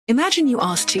Imagine you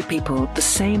ask two people the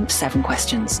same 7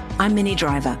 questions. I'm Minnie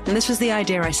Driver, and this was the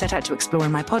idea I set out to explore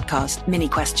in my podcast, Minnie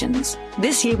Questions.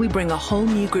 This year, we bring a whole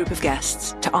new group of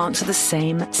guests to answer the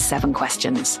same 7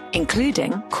 questions,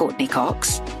 including Courtney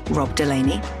Cox, Rob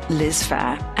Delaney, Liz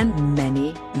Phair, and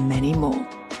many, many more.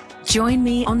 Join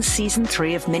me on Season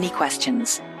 3 of Minnie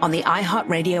Questions on the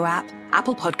iHeartRadio app,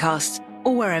 Apple Podcasts,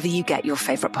 or wherever you get your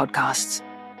favorite podcasts.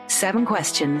 7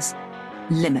 questions,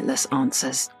 limitless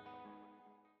answers.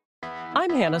 I'm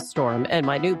Hannah Storm, and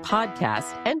my new podcast,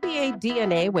 NBA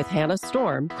DNA with Hannah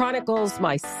Storm, chronicles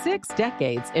my 6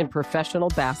 decades in professional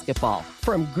basketball.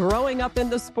 From growing up in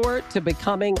the sport to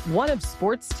becoming one of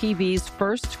sports TV's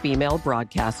first female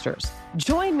broadcasters.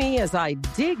 Join me as I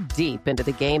dig deep into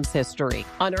the game's history,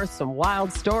 unearth some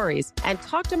wild stories, and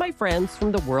talk to my friends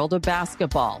from the world of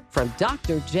basketball, from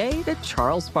Dr. J to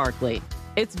Charles Barkley.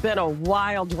 It's been a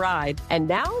wild ride, and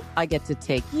now I get to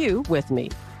take you with me.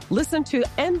 Listen to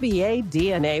NBA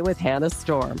DNA with Hannah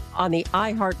Storm on the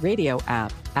iHeartRadio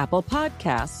app, Apple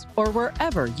Podcasts, or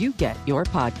wherever you get your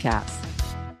podcasts.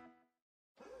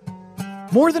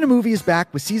 More Than a Movie is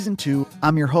back with Season 2.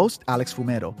 I'm your host, Alex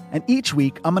Fumero, and each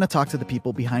week I'm going to talk to the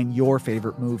people behind your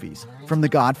favorite movies. From The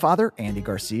Godfather, Andy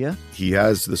Garcia. He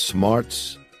has the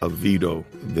smarts of Vito,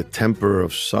 the temper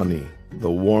of Sonny,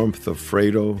 the warmth of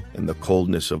Fredo, and the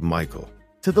coldness of Michael.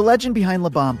 To the legend behind La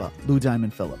Bamba, Lou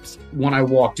Diamond Phillips. When I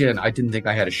walked in, I didn't think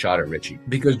I had a shot at Richie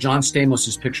because John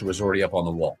Stamos' picture was already up on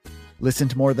the wall. Listen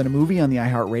to More Than a Movie on the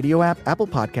iHeartRadio app, Apple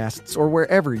Podcasts, or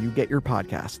wherever you get your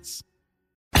podcasts.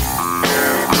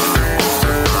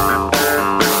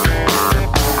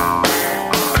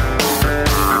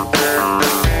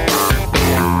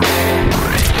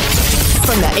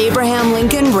 From the Abraham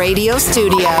Lincoln Radio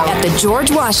Studio at the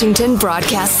George Washington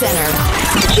Broadcast Center,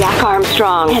 Jack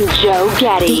Armstrong and Joe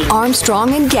Getty. The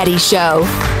Armstrong and Getty Show.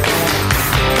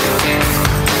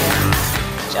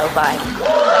 Joe Biden.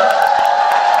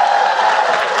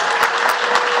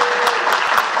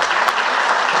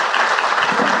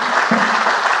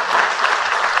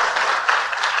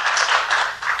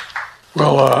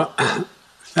 Well,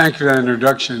 thank you for that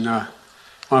introduction. I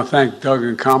want to thank Doug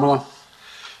and Kamala.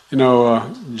 You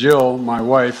know, Jill, my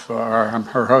wife, I'm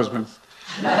her husband.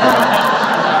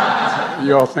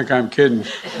 You all think I'm kidding.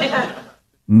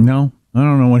 No, I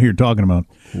don't know what you're talking about.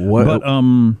 What?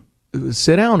 But,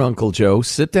 sit down, Uncle Joe.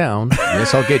 Sit down.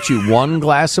 Yes, I'll get you 1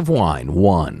 glass of wine.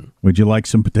 1. Would you like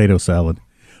some potato salad?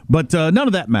 But none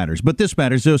of that matters. But this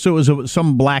matters. So it was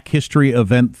some Black History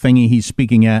event thingy he's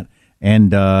speaking at,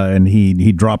 and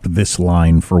he dropped this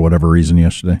line for whatever reason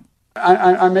yesterday.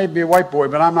 I may be a white boy,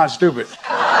 but I'm not stupid.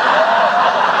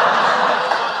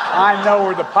 I know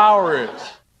where the power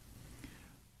is.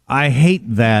 I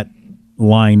hate that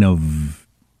line of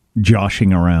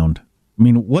joshing around. I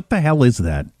mean, what the hell is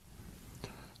that?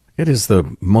 It is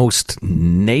the most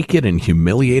naked and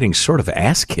humiliating sort of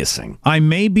ass-kissing. I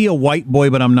may be a white boy,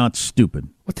 but I'm not stupid.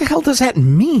 What the hell does that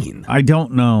mean? I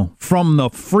don't know. From the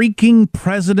freaking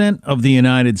President of the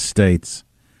United States.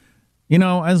 You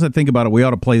know, as I think about it, we ought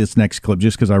to play this next clip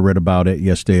just because I read about it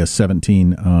yesterday,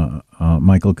 17,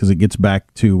 Michael, because it gets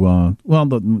back to,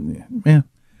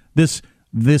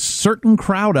 this certain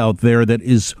crowd out there that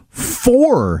is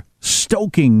for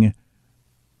stoking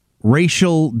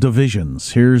racial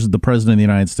divisions. Here's the President of the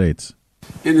United States.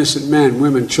 Innocent men,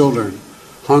 women, children,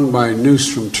 hung by a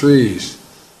noose from trees,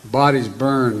 bodies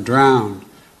burned, drowned,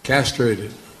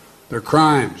 castrated. Their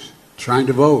crimes, trying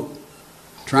to vote,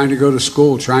 trying to go to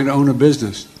school, trying to own a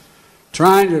business,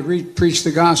 trying to preach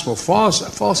the gospel,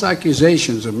 false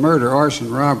accusations of murder,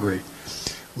 arson, robbery,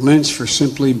 lynched for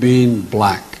simply being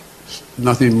black,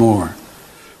 nothing more.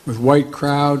 With white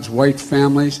crowds, white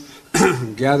families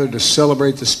gathered to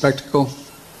celebrate the spectacle,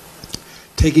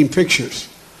 taking pictures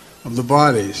of the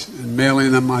bodies and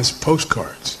mailing them as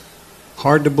postcards.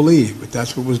 Hard to believe, but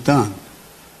that's what was done.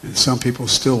 And some people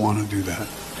still want to do that.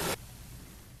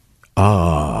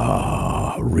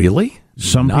 Really?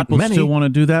 Some Not people many. still want to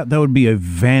do that? That would be a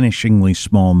vanishingly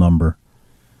small number.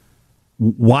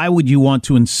 Why would you want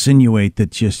to insinuate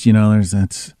that just,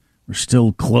 we're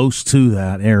still close to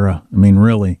that era? I mean,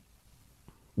 really?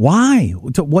 Why?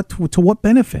 To what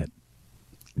benefit?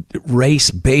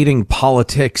 Race-baiting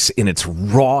politics in its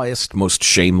rawest, most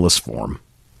shameless form.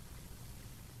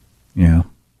 Yeah.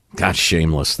 God,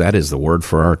 shameless. That is the word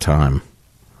for our time.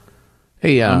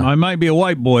 Hey, I might be a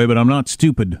white boy, but I'm not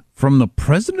stupid. From the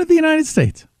President of the United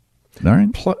States. All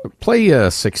right. Play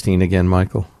 16 again,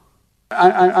 Michael.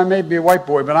 I may be a white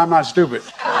boy, but I'm not stupid.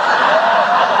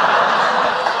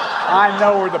 I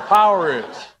know where the power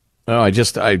is. Oh, I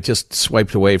just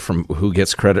swiped away from who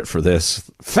gets credit for this.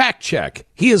 Fact check.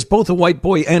 He is both a white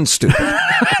boy and stupid.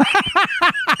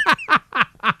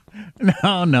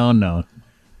 No.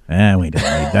 We don't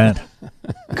need that.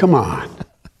 Come on.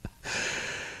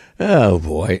 Oh,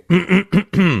 boy.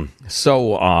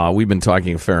 So we've been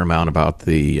talking a fair amount about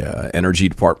the Energy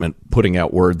Department putting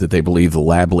out word that they believe the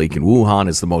lab leak in Wuhan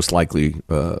is the most likely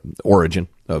origin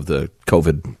of the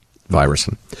COVID virus,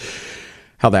 and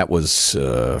how that was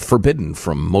forbidden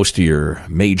from most of your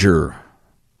major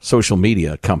social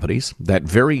media companies, that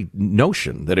very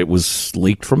notion that it was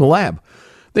leaked from the lab.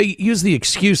 They used the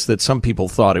excuse that some people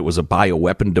thought it was a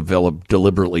bioweapon developed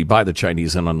deliberately by the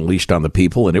Chinese and unleashed on the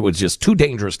people, and it was just too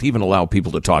dangerous to even allow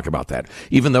people to talk about that,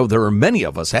 even though there are many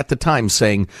of us at the time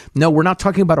saying, no, we're not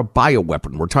talking about a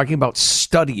bioweapon. We're talking about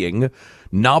studying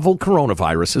novel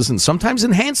coronaviruses and sometimes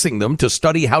enhancing them to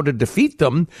study how to defeat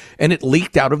them, and it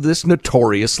leaked out of this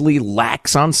notoriously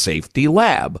lax on safety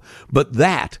lab. But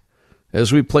that,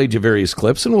 as we played you various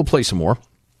clips, and we'll play some more,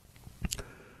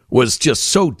 was just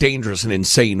so dangerous and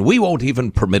insane, we won't even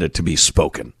permit it to be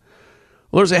spoken.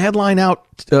 Well, there's a headline out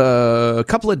a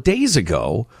couple of days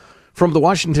ago from the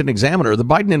Washington Examiner. The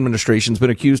Biden administration's been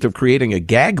accused of creating a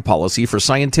gag policy for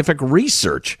scientific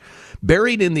research.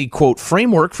 Buried in the, quote,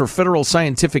 framework for federal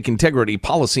scientific integrity,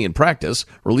 policy, and practice,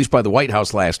 released by the White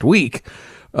House last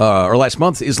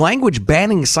month, is language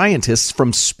banning scientists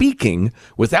from speaking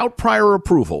without prior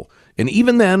approval, and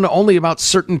even then, only about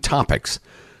certain topics.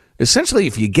 Essentially,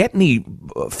 if you get any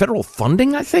federal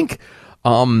funding, I think,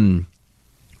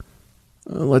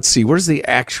 let's see, where's the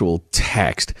actual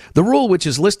text? The rule, which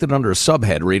is listed under a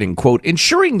subhead reading, quote,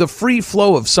 ensuring the free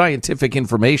flow of scientific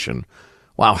information.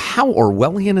 Wow, how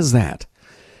Orwellian is that?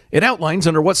 It outlines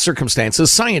under what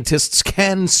circumstances scientists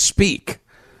can speak.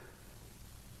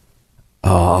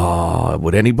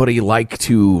 Would anybody like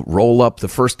to roll up the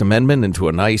First Amendment into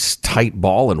a nice tight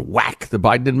ball and whack the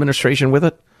Biden administration with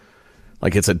it?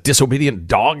 Like it's a disobedient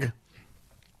dog?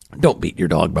 Don't beat your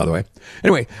dog, by the way.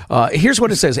 Anyway, here's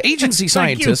what it says. Agency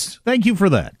scientists... Thank you for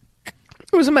that.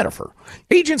 It was a metaphor.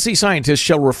 Agency scientists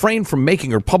shall refrain from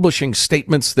making or publishing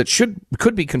statements that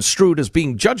could be construed as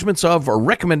being judgments of or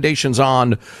recommendations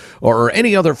on or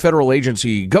any other federal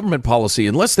agency government policy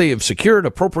unless they have secured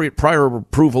appropriate prior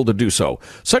approval to do so.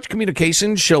 Such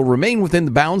communications shall remain within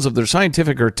the bounds of their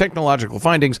scientific or technological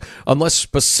findings unless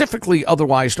specifically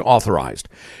otherwise authorized.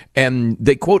 And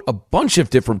they quote a bunch of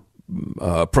different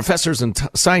professors and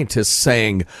scientists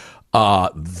saying,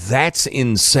 that's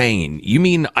insane. You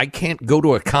mean I can't go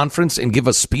to a conference and give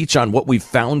a speech on what we've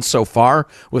found so far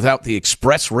without the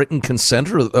express written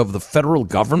consent of the federal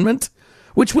government?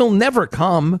 Which will never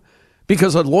come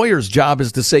because a lawyer's job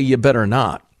is to say you better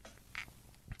not.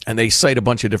 And they cite a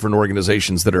bunch of different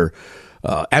organizations that are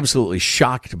absolutely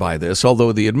shocked by this,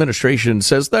 although the administration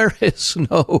says there is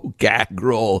no gag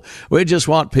rule. We just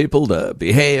want people to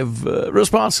behave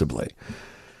responsibly.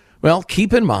 Well,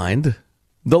 keep in mind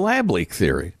the lab leak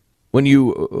theory when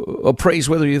you appraise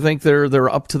whether you think they're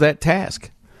up to that task.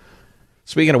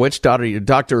 Speaking of which,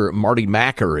 Dr. Marty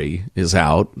Makary is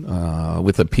out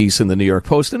with a piece in the New York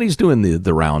Post, and he's doing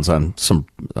the rounds on some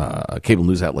cable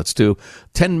news outlets too.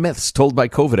 10 myths told by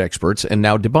COVID experts and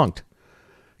now debunked.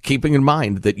 Keeping in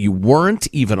mind that you weren't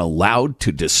even allowed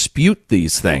to dispute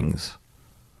these things.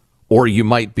 Or you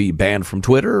might be banned from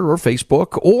Twitter or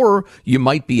Facebook, or you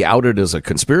might be outed as a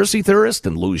conspiracy theorist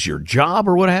and lose your job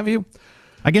or what have you.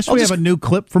 I guess we have a new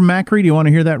clip from Makary. Do you want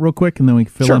to hear that real quick? And then we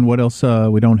can fill in what else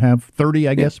we don't have. 30,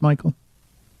 I guess, Michael?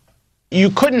 You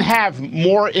couldn't have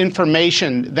more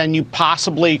information than you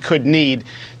possibly could need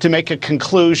to make a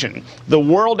conclusion. The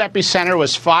world epicenter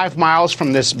was 5 miles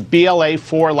from this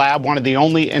BLA4 lab, one of the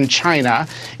only in China.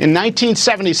 In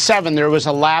 1977, there was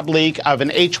a lab leak of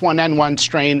an H1N1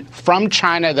 strain from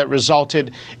China that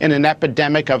resulted in an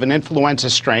epidemic of an influenza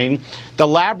strain. The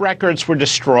lab records were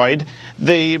destroyed.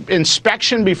 The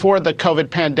inspection before the COVID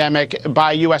pandemic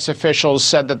by U.S. officials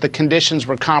said that the conditions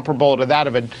were comparable to that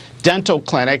of a dental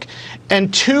clinic.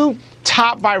 And two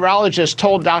top virologists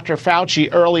told Dr. Fauci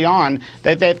early on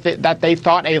that they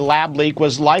thought a lab leak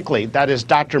was likely. That is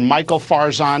Dr. Michael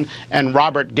Farzan and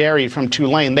Robert Gary from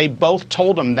Tulane. They both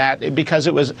told him that because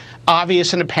it was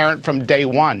obvious and apparent from day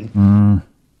one.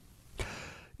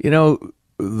 You know,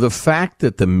 the fact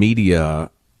that the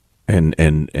media and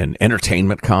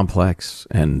entertainment complex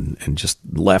and just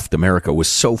left America was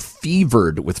so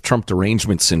fevered with Trump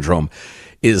derangement syndrome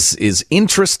is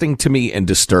interesting to me and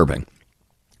disturbing.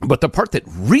 But the part that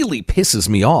really pisses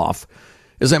me off,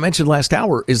 as I mentioned last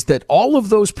hour, is that all of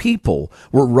those people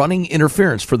were running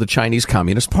interference for the Chinese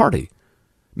Communist Party,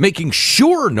 making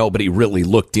sure nobody really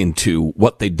looked into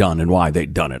what they'd done and why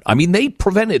they'd done it. I mean, they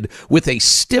prevented with a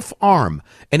stiff arm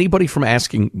anybody from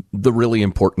asking the really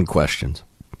important questions.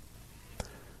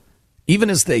 Even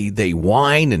as they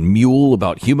whine and mule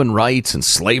about human rights and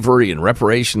slavery and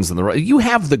reparations and you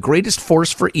have the greatest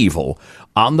force for evil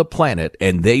on the planet,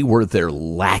 and they were their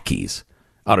lackeys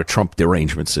out of Trump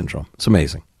derangement syndrome. It's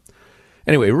amazing.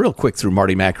 Anyway, real quick through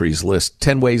Marty Macri's list,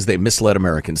 10 ways they misled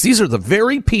Americans. These are the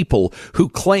very people who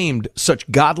claimed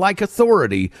such godlike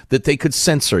authority that they could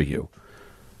censor you.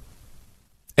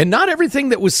 And not everything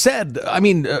that was said, I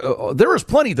mean, there was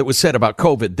plenty that was said about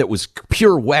COVID that was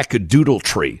pure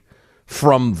wackadoodle-tree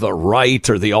from the right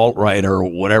or the alt-right or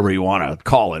whatever you want to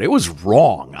call it. It was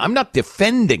wrong. I'm not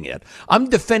defending it. I'm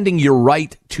defending your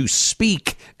right to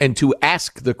speak and to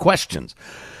ask the questions.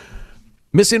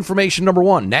 Misinformation number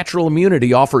 1, natural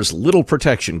immunity offers little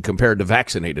protection compared to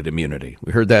vaccinated immunity.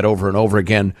 We heard that over and over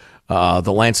again.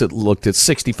 The Lancet looked at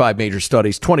 65 major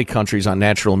studies, 20 countries on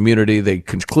natural immunity. They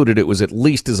concluded it was at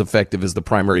least as effective as the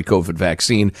primary COVID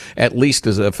vaccine, at least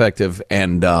as effective,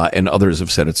 and others have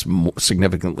said it's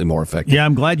significantly more effective. Yeah,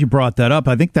 I'm glad you brought that up.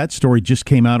 I think that story just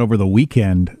came out over the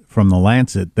weekend from the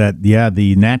Lancet that,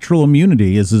 the natural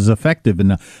immunity is as effective.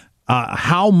 And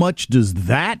how much does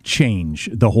that change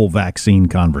the whole vaccine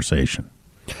conversation?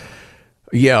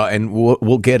 Yeah, and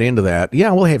we'll get into that.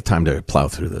 Yeah, we'll have time to plow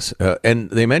through this. And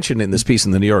they mentioned in this piece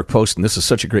in the New York Post, and this is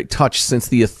such a great touch, since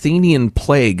the Athenian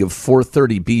plague of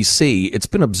 430 BC, it's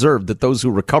been observed that those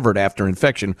who recovered after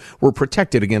infection were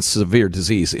protected against severe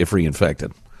disease if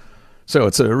reinfected. So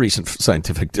it's a recent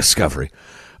scientific discovery.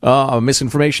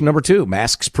 Misinformation number 2,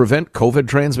 masks prevent COVID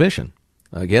transmission.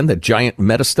 Again, that giant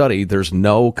meta-study, there's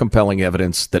no compelling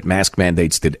evidence that mask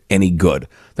mandates did any good.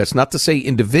 That's not to say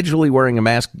individually wearing a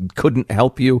mask couldn't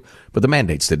help you, but the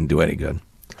mandates didn't do any good.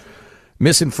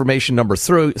 Misinformation number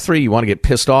 3, you want to get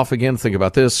pissed off again? Think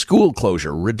about this. School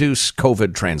closure, reduce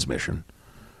COVID transmission.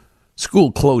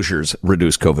 School closures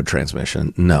reduce COVID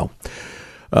transmission. No.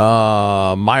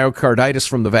 Myocarditis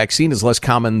from the vaccine is less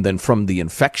common than from the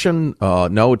infection.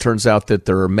 No, it turns out that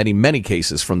there are many, many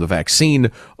cases from the vaccine,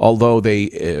 although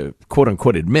they, quote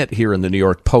unquote, admit here in the New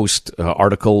York Post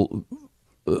article,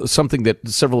 something that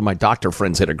several of my doctor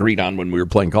friends had agreed on when we were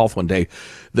playing golf one day,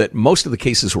 that most of the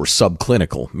cases were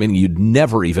subclinical, meaning you'd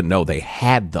never even know they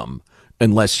had them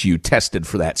unless you tested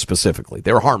for that specifically.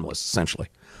 They were harmless, essentially.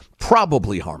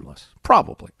 Probably harmless.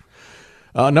 Probably.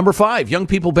 Number 5, young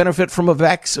people benefit from a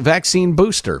vaccine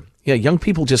booster. Yeah, young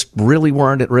people just really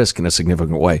weren't at risk in a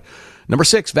significant way. Number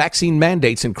 6, vaccine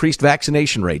mandates increased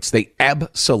vaccination rates. They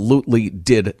absolutely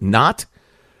did not.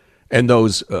 And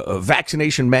those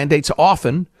vaccination mandates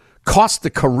often cost the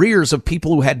careers of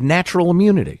people who had natural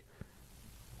immunity.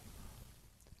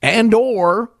 And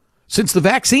or, since the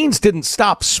vaccines didn't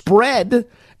stop spread,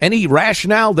 any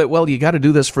rationale that, well, you got to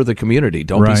do this for the community.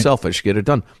 Don't be selfish. Get it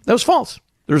done. That was false.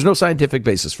 There's no scientific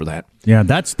basis for that. Yeah,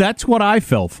 that's what I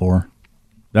fell for.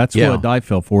 What I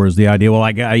fell for is the idea. Well,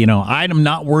 I'm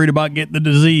not worried about getting the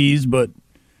disease, but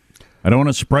I don't want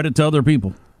to spread it to other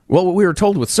people. Well, we were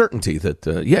told with certainty that,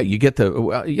 you get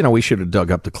we should have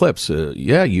dug up the clips.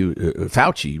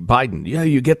 Fauci, Biden,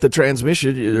 you get the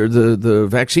transmission, or the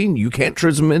vaccine, you can't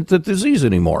transmit the disease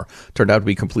anymore. Turned out to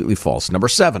be completely false. Number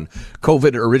 7,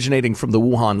 COVID originating from the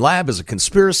Wuhan lab is a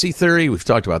conspiracy theory. We've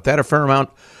talked about that a fair amount.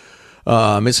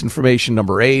 Misinformation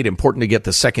number 8, important to get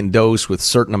the second dose with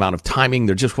certain amount of timing.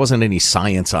 There just wasn't any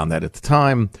science on that at the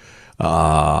time.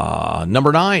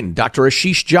 Number 9, Dr.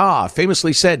 Ashish Jha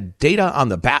famously said data on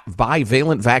the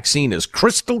bivalent vaccine is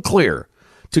crystal clear.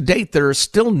 To date, there has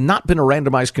still not been a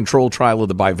randomized controlled trial of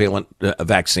the bivalent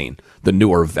vaccine, the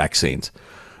newer vaccines.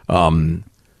 And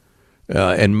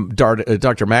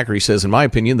Dr. Macri says, in my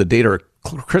opinion, the data are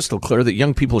crystal clear that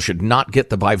young people should not get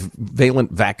the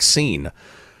bivalent vaccine.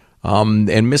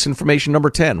 And misinformation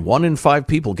number 10, 1 in 5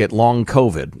 people get long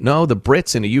COVID. No, the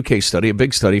Brits in a UK study, a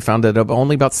big study, found that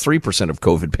only about 3% of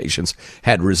COVID patients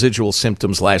had residual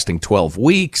symptoms lasting 12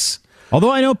 weeks.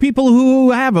 Although I know people who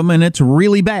have them, and it's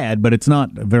really bad, but it's not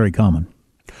very common.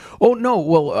 Oh, no.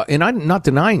 Well, and I'm not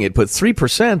denying it, but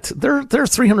 3%, there are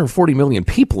 340 million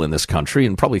people in this country,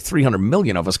 and probably 300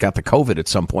 million of us got the COVID at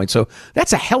some point. So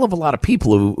that's a hell of a lot of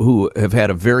people who have had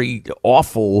a very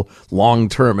awful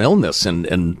long-term illness,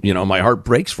 and my heart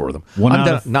breaks for them.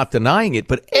 I'm not denying it,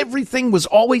 but everything was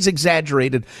always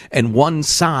exaggerated and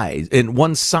one-sided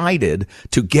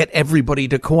to get everybody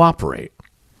to cooperate.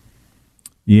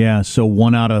 Yeah, so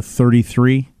 1 out of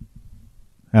 33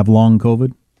 have long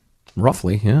COVID?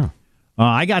 Roughly, yeah.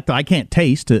 I can't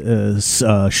taste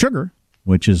sugar,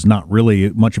 which is not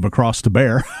really much of a cross to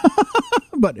bear.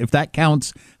 But if that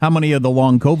counts, how many of the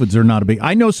long COVIDs are not a big?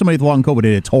 I know somebody with long COVID,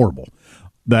 it's horrible.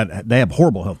 That they have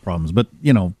horrible health problems. But,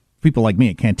 people like me,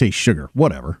 it can't taste sugar.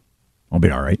 Whatever. I'll be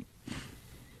all right.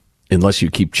 Unless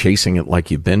you keep chasing it like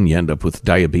you've been, you end up with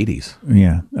diabetes.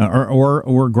 Yeah,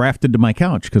 or grafted to my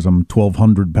couch because I'm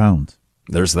 1,200 pounds.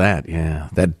 There's that. Yeah,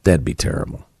 that'd be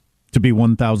terrible. To be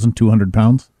 1,200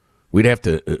 pounds, we'd have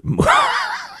to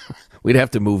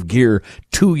move gear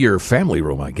to your family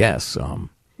room, I guess.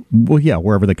 Well, yeah,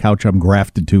 wherever the couch I'm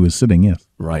grafted to is sitting, yes.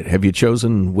 Right. Have you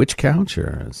chosen which couch,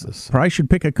 or is this? Probably should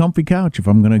pick a comfy couch if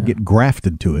I'm going to get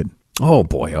grafted to it. Oh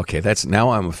boy. Okay,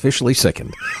 now I'm officially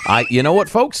sickened. You know what,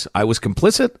 folks? I was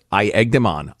complicit. I egged him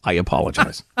on. I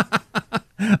apologize.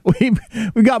 We've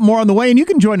got more on the way, and you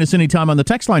can join us anytime on the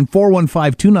text line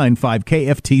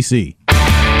 415-295-KFTC.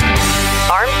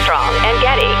 Armstrong and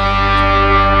Getty.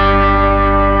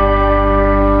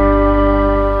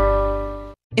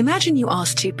 Imagine you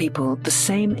ask two people the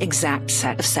same exact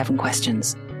set of 7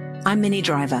 questions. I'm Minnie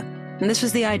Driver, and this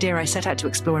was the idea I set out to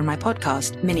explore in my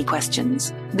podcast, Mini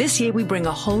Questions. This year, we bring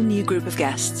a whole new group of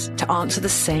guests to answer the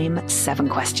same 7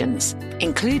 questions,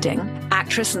 including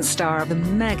actress and star of the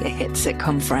mega hit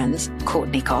sitcom Friends,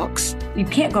 Courtney Cox. You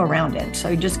can't go around it, so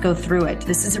you just go through it.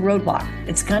 This is a roadblock.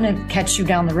 It's going to catch you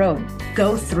down the road.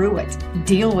 Go through it.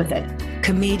 Deal with it.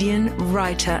 Comedian,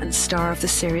 writer, and star of the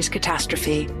series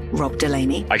Catastrophe, Rob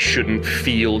Delaney. I shouldn't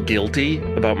feel guilty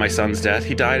about my son's death.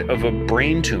 He died of a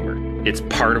brain tumor. It's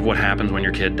part of what happens when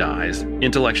your kid dies.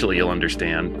 Intellectually, you'll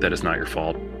understand that it's not your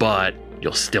fault, but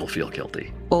you'll still feel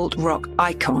guilty. Alt-rock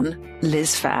icon,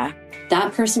 Liz Phair.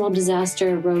 That personal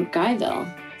disaster wrote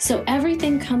Guyville. So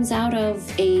everything comes out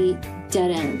of a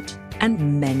dead end.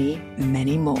 And many,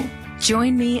 many more.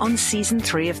 Join me on Season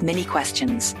 3 of Mini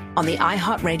Questions on the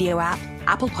iHeartRadio app,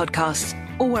 Apple Podcasts,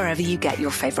 or wherever you get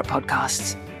your favorite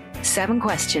podcasts. 7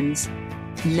 questions,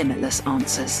 limitless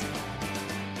answers.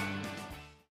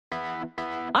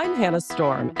 I'm Hannah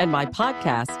Storm, and my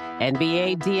podcast,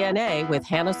 NBA DNA with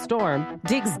Hannah Storm,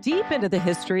 digs deep into the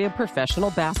history of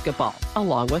professional basketball,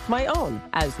 along with my own,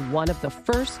 as one of the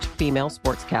first female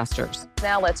sportscasters.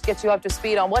 Now let's get you up to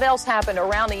speed on what else happened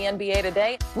around the NBA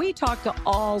today. We talk to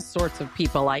all sorts of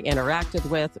people I interacted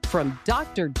with, from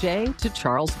Dr. J to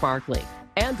Charles Barkley,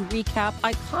 and recap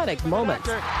iconic moments.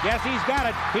 Yes, he's got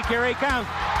it. Here he comes.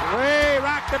 Way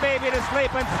rock the baby to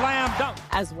sleep and slam dunk.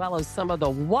 As well as some of the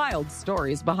wild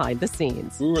stories behind the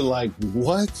scenes. We were like,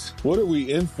 what? What are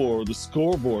we in for? The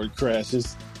scoreboard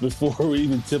crashes before we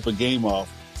even tip a game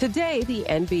off. Today, the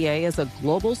NBA is a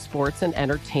global sports and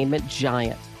entertainment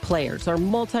giant. Players are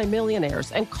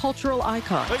multimillionaires and cultural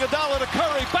icons. Iguodala to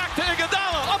Curry, back to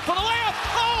Iguodala, up for the layup.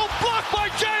 Oh, blocked by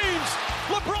James.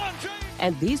 LeBron James.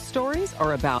 And these stories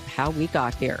are about how we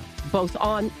got here, both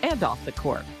on and off the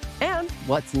court. And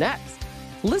what's next?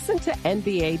 Listen to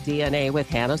NBA DNA with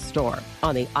Hannah Storm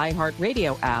on the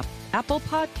iHeartRadio app, Apple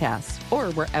Podcasts,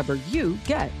 or wherever you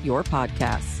get your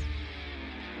podcasts.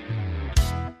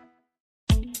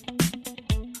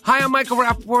 Hi, I'm Michael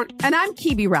Rappaport. And I'm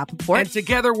Kibi Rappaport. And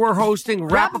together we're hosting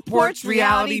Rappaport's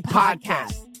Reality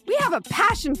Podcast. We have a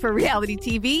passion for reality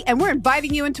TV, and we're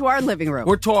inviting you into our living room.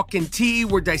 We're talking tea,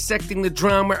 we're dissecting the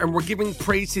drama, and we're giving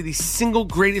praise to the single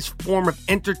greatest form of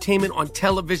entertainment on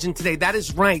television today. That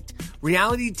is right.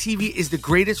 Reality TV is the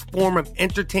greatest form of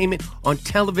entertainment on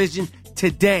television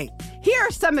today. Here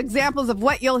are some examples of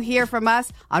what you'll hear from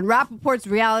us on Rappaport's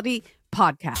Reality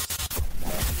Podcast.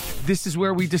 This is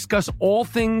where we discuss all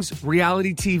things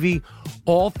reality TV,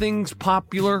 all things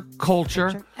popular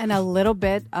culture. And a little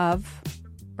bit of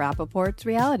Rappaport's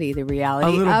reality, the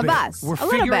reality of us. We're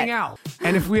figuring out.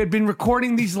 And if we had been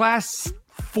recording these last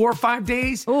 4 or 5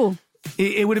 days,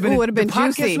 it would have been, the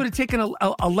podcast juicy. Would have taken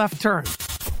a left turn.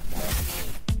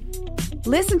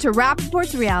 Listen to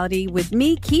Rappaport's Reality with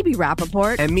me, Kibi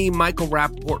Rappaport. And me, Michael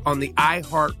Rappaport, on the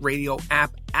iHeartRadio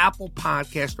app, Apple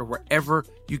Podcast, or wherever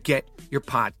you get your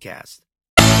podcast.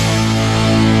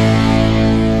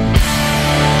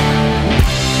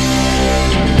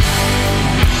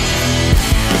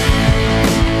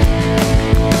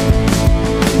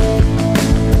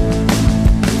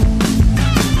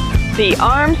 The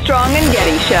Armstrong and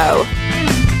Getty Show.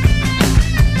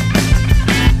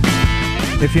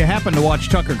 If you happened to watch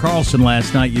Tucker Carlson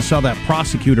last night, you saw that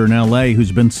prosecutor in L.A.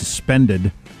 who's been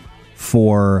suspended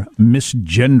for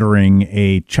misgendering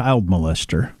a child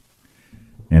molester.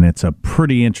 And it's a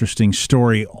pretty interesting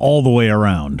story all the way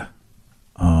around.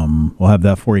 We'll have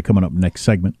that for you coming up next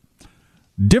segment.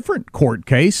 Different court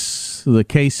case, the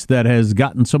case that has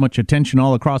gotten so much attention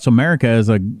all across America. Is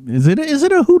it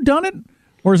a whodunit?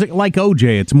 Or is it like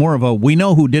O.J.? It's more of a, we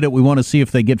know who did it, we want to see if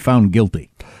they get found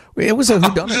guilty. It was a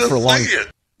whodunit for a long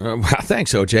time.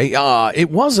 Thanks, O.J.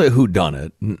 It was a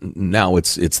whodunit. Now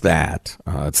it's that.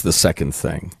 It's the second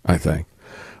thing, I think.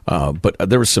 But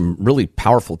there was some really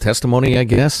powerful testimony, I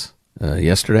guess.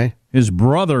 yesterday. His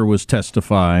brother was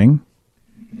testifying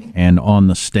and on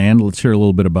the stand. Let's hear a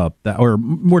little bit about that. Or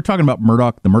we're talking about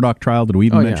Murdaugh, the Murdaugh trial. Did we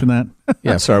even mention that?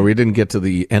 Yeah, sorry, we didn't get to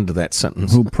the end of that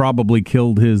sentence. Who probably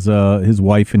killed his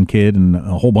wife and kid and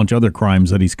a whole bunch of other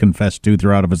crimes that he's confessed to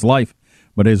throughout of his life.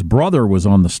 But his brother was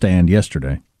on the stand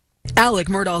yesterday. Alec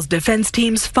Murdaugh's defense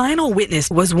team's final witness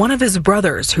was one of his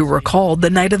brothers who recalled the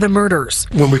night of the murders.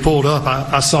 When we pulled up,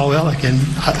 I saw Alec, and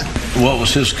what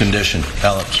was his condition,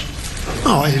 Alec's?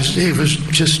 Oh, he was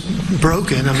just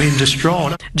broken.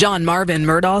 Distraught. John Marvin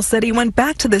Murdaugh said he went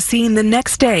back to the scene the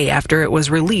next day after it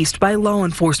was released by law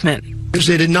enforcement.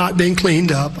 It had not been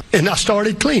cleaned up, and I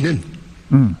started cleaning.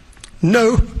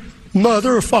 No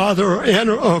mother or father or aunt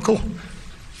or uncle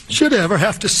should ever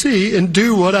have to see and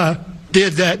do what I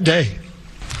did that day.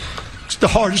 It's the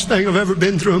hardest thing I've ever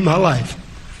been through in my life.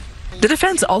 The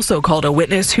defense also called a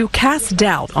witness who cast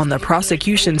doubt on the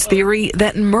prosecution's theory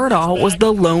that Murdaugh was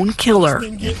the lone killer.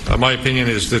 My opinion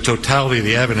is the totality of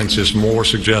the evidence is more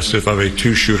suggestive of a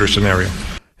two-shooter scenario.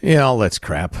 Yeah, all that's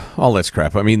crap.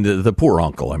 The poor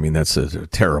uncle. That's a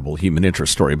terrible human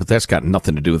interest story, but that's got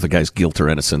nothing to do with the guy's guilt or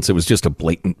innocence. It was just a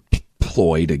blatant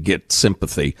ploy to get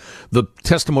sympathy. The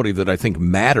testimony that I think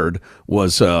mattered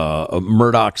was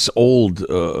Murdaugh's old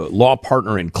law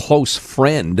partner and close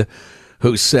friend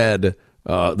who said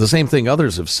the same thing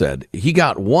others have said. He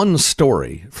got one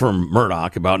story from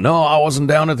Murdaugh about, no, I wasn't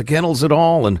down at the kennels at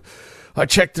all, and I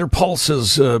checked their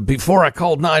pulses before I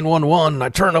called 911. I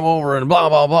turned them over and blah,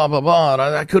 blah, blah, blah, blah. And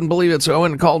I couldn't believe it, so I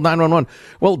went and called 911.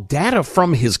 Well, data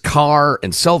from his car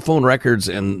and cell phone records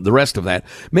and the rest of that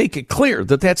make it clear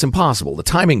that that's impossible. The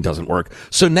timing doesn't work.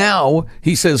 So now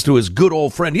he says to his good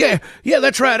old friend, yeah,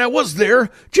 that's right. I was there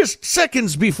just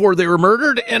seconds before they were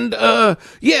murdered. And,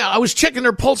 I was checking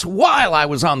their pulse while I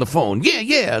was on the phone.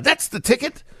 Yeah, that's the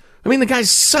ticket. The guy's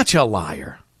such a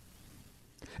liar.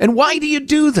 And why do you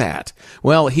do that?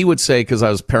 Well, he would say, because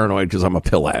I was paranoid because I'm a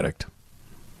pill addict.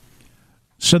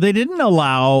 So they didn't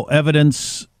allow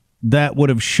evidence that would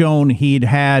have shown he'd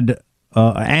had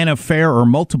an affair or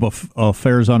multiple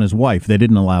affairs on his wife. They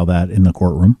didn't allow that in the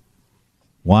courtroom.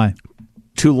 Why?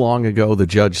 Too long ago, the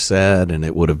judge said, and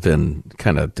it would have been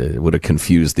it would have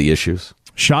confused the issues.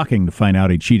 Shocking to find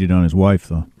out he cheated on his wife,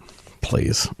 though.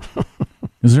 Please.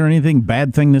 Is there anything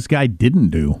bad thing this guy didn't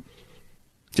do?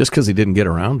 Just because he didn't get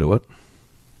around to it.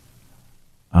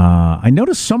 I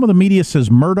noticed some of the media says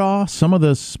Murdaugh, some of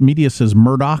the media says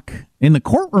Murdoch. In the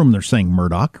courtroom, they're saying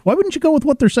Murdoch. Why wouldn't you go with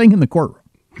what they're saying in the courtroom?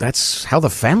 That's how the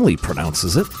family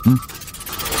pronounces it.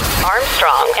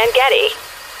 Armstrong and Getty.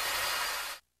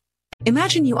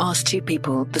 Imagine you ask two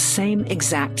people the same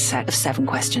exact set of 7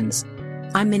 questions.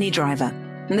 I'm Minnie Driver,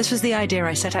 and this was the idea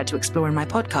I set out to explore in my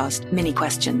podcast, Mini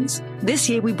Questions. This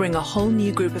year, we bring a whole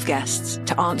new group of guests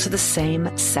to answer the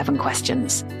same 7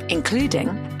 questions, including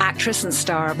actress and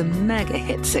star of the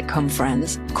mega-hit sitcom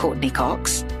Friends, Courtney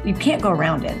Cox. You can't go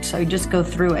around it, so you just go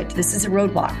through it. This is a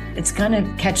roadblock. It's going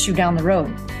to catch you down the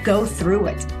road. Go through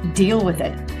it. Deal with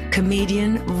it.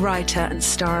 Comedian, writer, and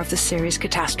star of the series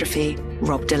Catastrophe,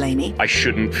 Rob Delaney. I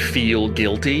shouldn't feel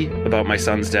guilty about my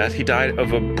son's death. He died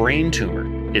of a brain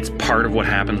tumor. It's part of what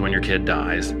happens when your kid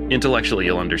dies. Intellectually,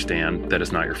 you'll understand that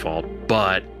it's not your fault,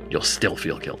 but you'll still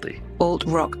feel guilty.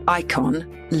 Alt-rock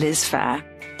icon, Liz Phair.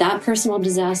 That personal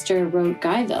disaster wrote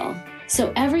Guyville.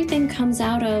 So everything comes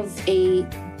out of a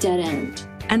dead end.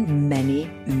 And many,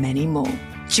 many more.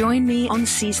 Join me on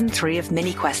Season 3 of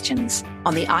Mini Questions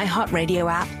on the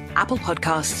iHeartRadio app, Apple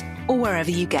Podcasts, or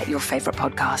wherever you get your favorite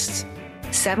podcasts.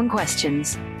 7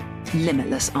 questions,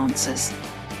 limitless answers.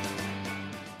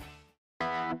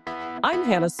 I'm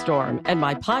Hannah Storm, and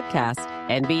my podcast,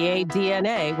 NBA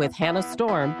DNA with Hannah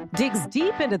Storm, digs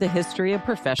deep into the history of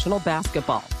professional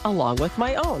basketball, along with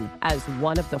my own, as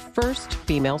one of the first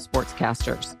female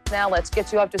sportscasters. Now let's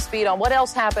get you up to speed on what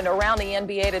else happened around the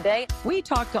NBA today. We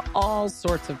talk to all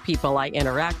sorts of people I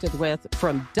interacted with,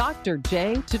 from Dr.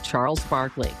 J to Charles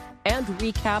Barkley, and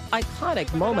recap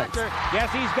iconic moments.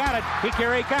 Yes, he's got it.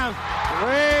 Here he comes.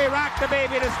 Way rock the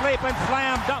baby to sleep and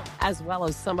slam dunk. As well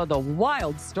as some of the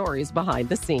wild stories behind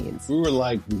the scenes. We were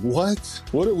like, what?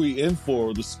 What are we in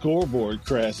for? The scoreboard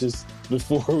crashes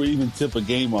before we even tip a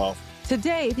game off.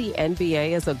 Today, the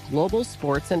NBA is a global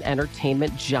sports and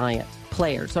entertainment giant.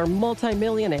 Players are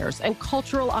multimillionaires and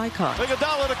cultural icons.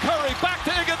 Iguodala to Curry, back to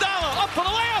Iguodala, up for the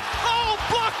layup. Oh,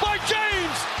 blocked by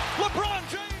James. LeBron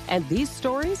James. And these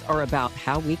stories are about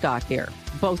how we got here,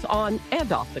 both on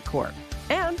and off the court.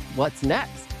 And what's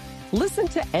next? Listen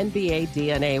to NBA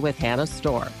DNA with Hannah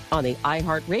Storm on the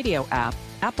iHeartRadio app,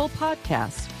 Apple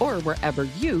Podcasts, or wherever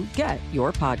you get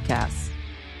your podcasts.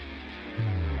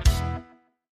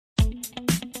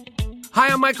 Hi,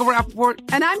 I'm Michael Rappaport.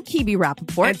 And I'm Kibi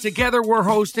Rappaport. And together we're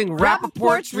hosting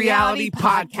Rappaport's Reality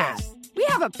Podcast. We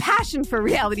have a passion for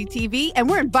reality TV, and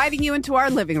we're inviting you into our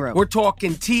living room. We're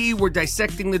talking tea, we're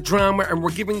dissecting the drama, and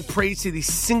we're giving praise to the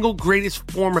single greatest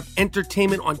form of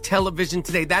entertainment on television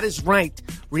today. That is right.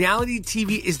 Reality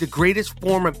TV is the greatest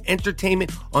form of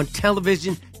entertainment on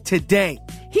television today.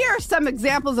 Here are some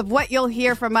examples of what you'll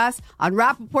hear from us on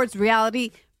Rappaport's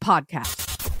Reality Podcast.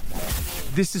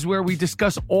 This is where we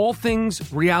discuss all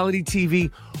things reality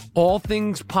TV, all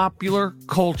things popular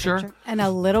culture. And a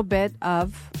little bit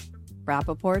of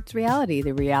Rappaport's reality,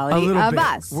 the reality of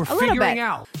us. We're figuring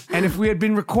out. And if we had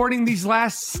been recording these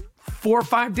last 4 or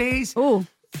 5 days,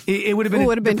 it would have been,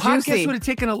 the podcast juicy. would have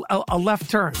taken a left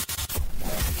turn.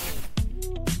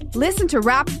 Listen to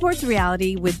Rappaport's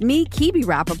Reality with me, Kibi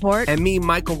Rappaport. And me,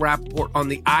 Michael Rappaport, on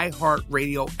the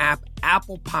iHeartRadio app,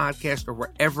 Apple Podcast, or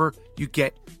wherever you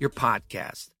get your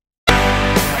podcast.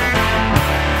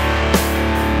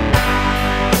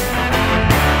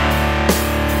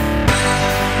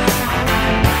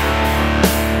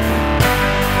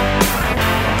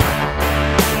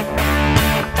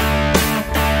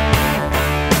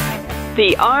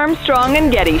 The Armstrong and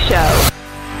Getty Show.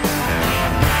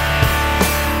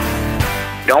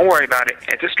 Don't worry about it.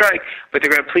 It's a strike, but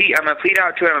they're going to plead. I'm going to plead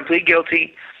out to it. I'm going to plead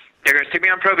guilty. They're going to stick me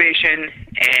on probation,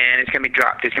 and it's going to be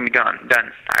dropped. It's going to be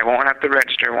done. I won't have to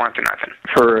register. I won't have to nothing.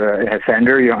 For an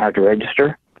offender, you don't have to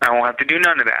register? I won't have to do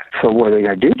none of that. So what are they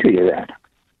going to do to you then?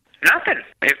 Nothing.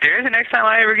 If there is the next time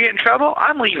I ever get in trouble,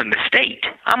 I'm leaving the state.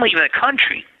 I'm leaving the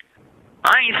country.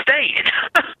 I ain't staying.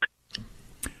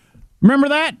 Remember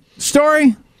that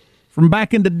story from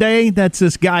back in the day? That's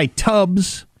this guy,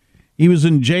 Tubbs. He was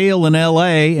in jail in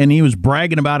L.A., and he was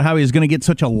bragging about how he was going to get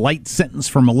such a light sentence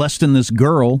for molesting this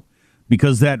girl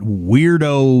because that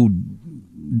weirdo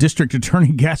District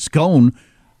Attorney Gascon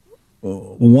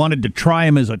wanted to try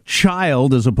him as a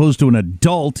child as opposed to an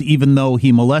adult, even though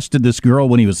he molested this girl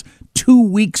when he was 2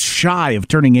 weeks shy of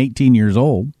turning 18 years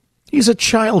old. He's a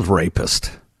child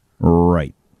rapist.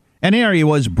 Right. And here he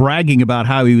was bragging about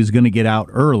how he was going to get out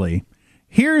early.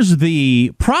 Here's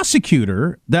the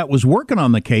prosecutor that was working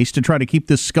on the case to try to keep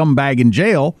this scumbag in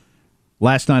jail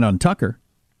last night on Tucker.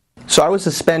 So I was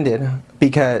suspended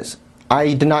because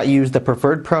I did not use the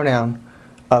preferred pronoun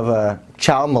of a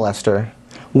child molester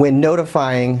when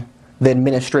notifying the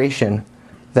administration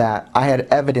that I had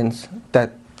evidence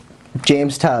that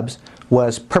James Tubbs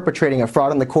was perpetrating a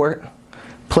fraud in the court,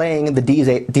 playing the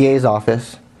DA's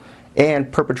office,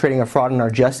 and perpetrating a fraud in our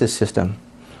justice system.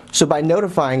 So by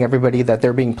notifying everybody that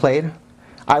they're being played,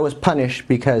 I was punished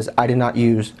because I did not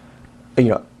use,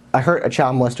 I hurt a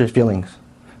child molester's feelings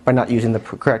by not using the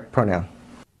correct pronoun.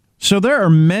 So there are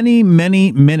many,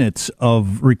 many minutes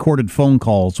of recorded phone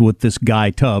calls with this guy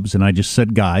Tubbs, and I just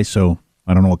said guy, so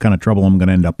I don't know what kind of trouble I'm going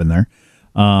to end up in there.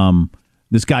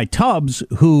 This guy Tubbs,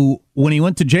 who, when he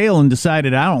went to jail and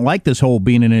decided, I don't like this whole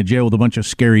being in a jail with a bunch of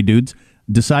scary dudes,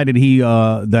 decided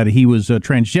that he was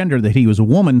transgender, that he was a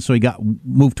woman, so he got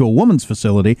moved to a woman's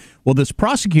facility. Well, this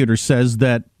prosecutor says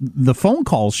that the phone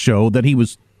calls show that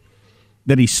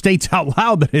he states out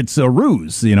loud that it's a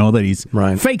ruse, that he's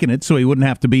faking it so he wouldn't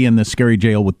have to be in the scary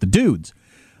jail with the dudes.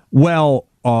 Well,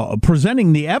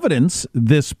 presenting the evidence,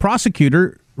 this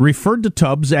prosecutor referred to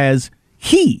Tubbs as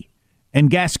he, and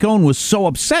Gascon was so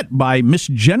upset by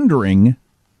misgendering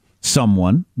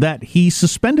someone that he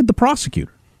suspended the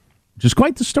prosecutor. Which is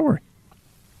quite the story.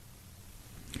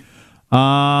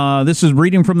 This is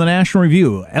reading from the National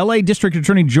Review. L.A. District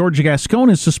Attorney George Gascon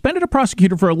has suspended a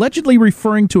prosecutor for allegedly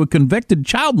referring to a convicted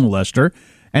child molester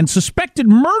and suspected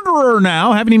murderer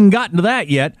now, haven't even gotten to that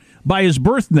yet, by his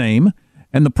birth name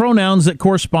and the pronouns that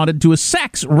corresponded to his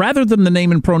sex rather than the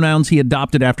name and pronouns he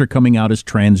adopted after coming out as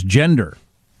transgender.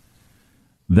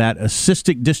 That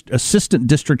Assistant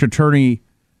District Attorney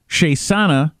Shay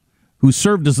Sana, who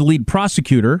served as the lead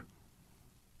prosecutor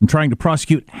and trying to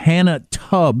prosecute Hannah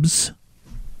Tubbs,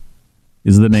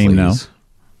 is the name now.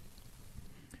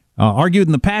 Argued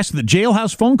in the past that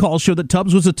jailhouse phone calls show that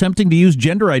Tubbs was attempting to use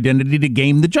gender identity to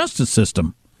game the justice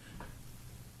system,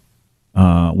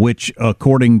 which,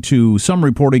 according to some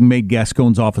reporting, made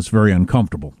Gascon's office very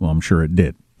uncomfortable. Well, I'm sure it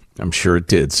did. I'm sure it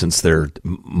did, since they're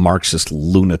Marxist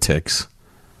lunatics.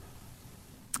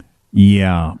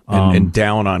 Yeah. And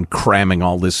down on cramming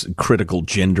all this critical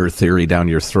gender theory down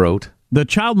your throat. The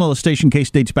child molestation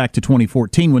case dates back to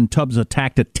 2014 when Tubbs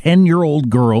attacked a 10-year-old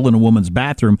girl in a woman's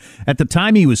bathroom. At the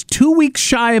time, he was 2 weeks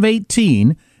shy of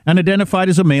 18 and identified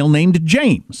as a male named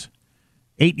James.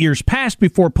 8 years passed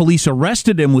before police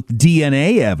arrested him with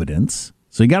DNA evidence,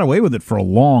 so he got away with it for a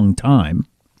long time.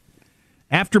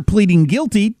 After pleading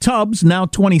guilty, Tubbs, now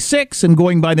 26 and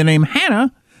going by the name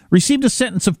Hannah, received a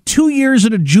sentence of 2 years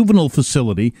at a juvenile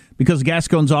facility because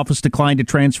Gascon's office declined to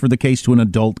transfer the case to an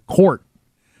adult court.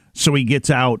 So he gets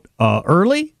out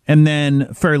early, and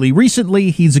then fairly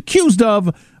recently, he's accused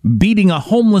of beating a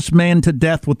homeless man to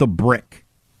death with a brick.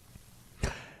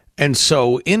 And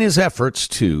so in his efforts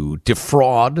to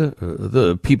defraud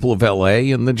the people of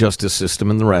L.A. and the justice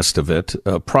system and the rest of it,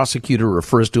 a prosecutor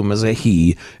refers to him as a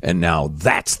he, and now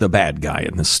that's the bad guy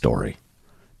in this story.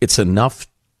 It's enough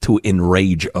to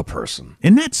enrage a person.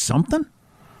 Isn't that something?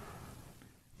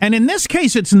 And in this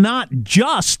case, it's not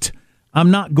just,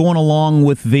 I'm not going along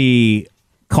with the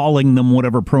calling them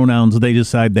whatever pronouns they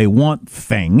decide they want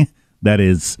thing. That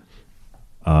is,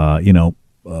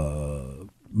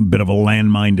 bit of a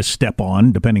landmine to step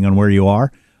on, depending on where you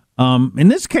are. In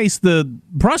this case, the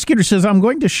prosecutor says, I'm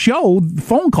going to show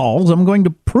phone calls. I'm going to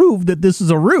prove that this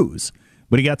is a ruse.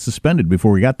 But he got suspended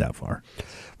before we got that far.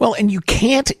 Well, and you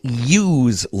can't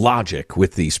use logic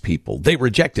with these people. They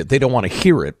reject it. They don't want to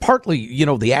hear it. Partly,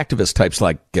 the activist types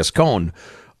like Gascon,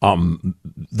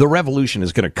 the revolution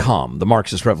is going to come, the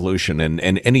Marxist revolution, and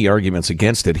any arguments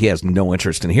against it, he has no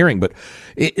interest in hearing. But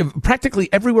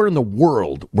practically everywhere in the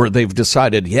world where they've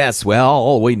decided, yes,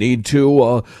 well, we need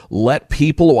to let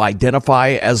people who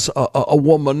identify as a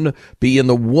woman be in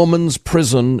the woman's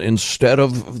prison instead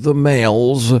of the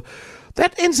male's,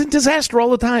 that ends in disaster all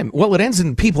the time. Well, it ends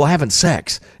in people having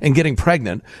sex and getting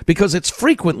pregnant because it's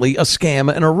frequently a scam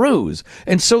and a ruse.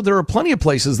 And so there are plenty of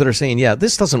places that are saying, yeah,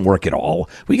 this doesn't work at all.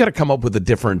 We got to come up with a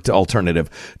different alternative.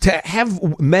 To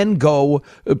have men go,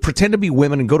 pretend to be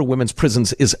women and go to women's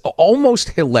prisons is almost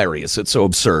hilarious. It's so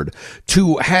absurd.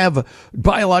 To have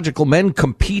biological men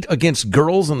compete against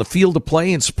girls in the field of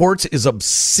play in sports is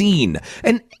obscene.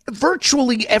 And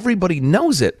virtually everybody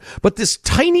knows it. But this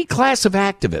tiny class of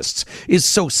activists is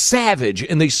so savage,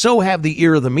 and they so have the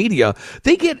ear of the media,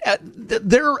 they get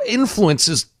their influence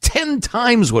is 10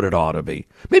 times what it ought to be.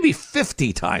 Maybe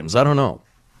 50 times. I don't know.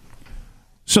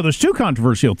 So there's two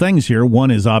controversial things here.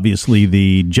 One is obviously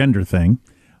the gender thing,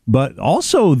 but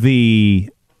also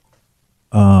the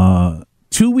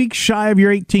 2 weeks shy of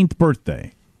your 18th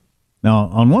birthday. Now,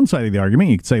 on one side of the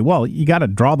argument, you could say, well, you got to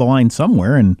draw the line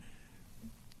somewhere, and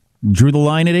drew the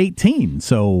line at 18.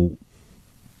 So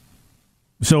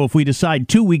if we decide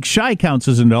 2 weeks shy counts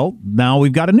as an adult, now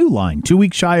we've got a new line. 2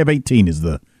 weeks shy of 18 is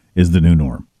the new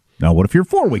norm. Now, what if you're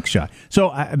 4 weeks shy?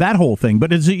 So that whole thing. But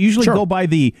does it usually go by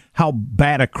the how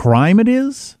bad a crime it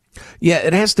is? Yeah,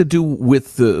 it has to do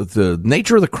with the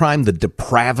nature of the crime, the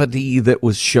depravity that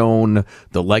was shown,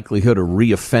 the likelihood of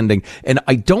reoffending. And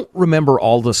I don't remember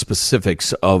all the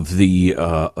specifics of the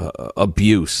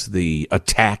abuse, the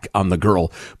attack on the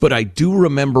girl, but I do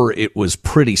remember it was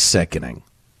pretty sickening.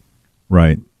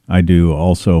 Right. I do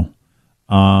also.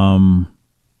 Yeah.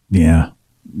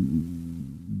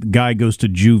 The guy goes to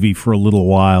juvie for a little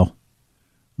while,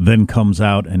 then comes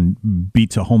out and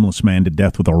beats a homeless man to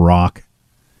death with a rock.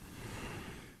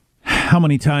 How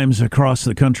many times across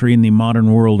the country in the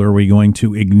modern world are we going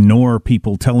to ignore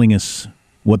people telling us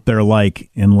what they're like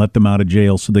and let them out of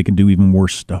jail so they can do even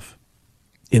worse stuff?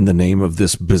 In the name of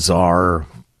this bizarre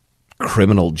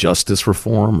criminal justice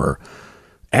reform or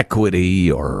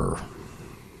equity or,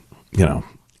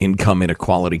 income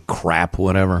inequality crap,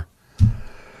 whatever.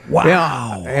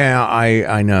 Wow. Yeah,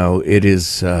 I know. It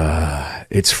is,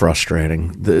 it's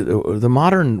frustrating. The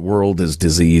modern world is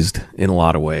diseased in a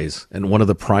lot of ways. And one of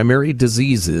the primary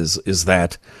diseases is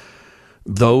that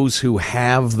those who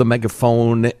have the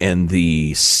megaphone and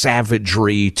the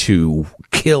savagery to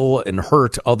kill and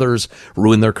hurt others,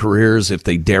 ruin their careers if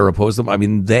they dare oppose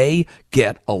them, they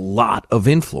get a lot of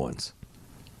influence.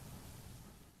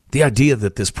 The idea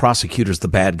that this prosecutor's the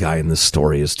bad guy in this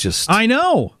story is just... I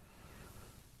know.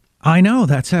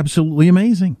 That's absolutely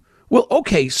amazing. Well,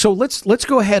 okay, so let's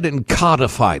go ahead and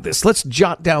codify this. Let's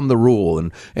jot down the rule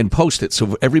and post it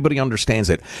so everybody understands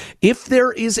it. If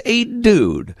there is a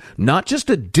dude, not just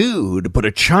a dude, but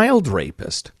a child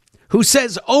rapist, who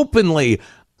says openly,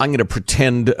 I'm going to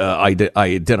pretend I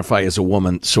identify as a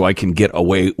woman so I can get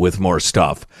away with more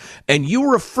stuff, and you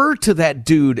refer to that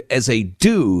dude as a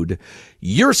dude,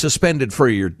 you're suspended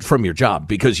from your job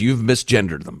because you've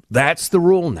misgendered them. That's the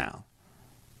rule now.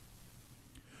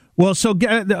 Well, so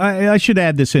I should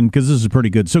add this in because this is pretty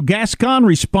good. So Gascon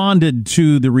responded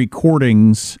to the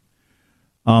recordings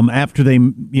after they,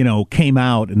 came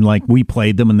out and we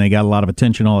played them and they got a lot of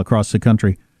attention all across the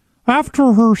country.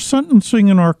 After her sentencing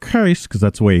in our case, because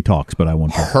that's the way he talks, but I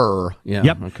want to. Her, yeah.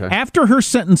 Yep. Okay. After her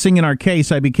sentencing in our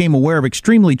case, I became aware of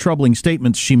extremely troubling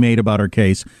statements she made about her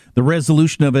case, the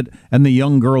resolution of it, and the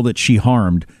young girl that she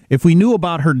harmed. If we knew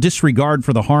about her disregard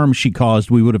for the harm she caused,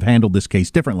 we would have handled this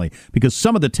case differently, because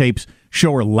some of the tapes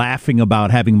show her laughing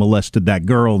about having molested that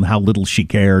girl and how little she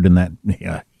cared and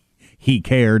that he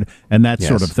cared and that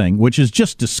sort of thing, which is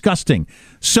just disgusting.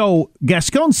 So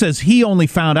Gascon says he only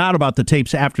found out about the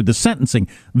tapes after the sentencing.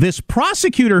 This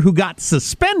prosecutor who got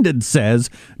suspended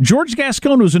says George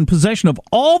Gascon was in possession of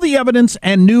all the evidence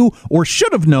and knew or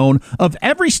should have known of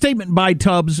every statement by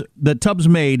Tubbs that Tubbs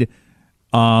made.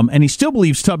 And he still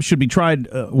believes Tubbs should be tried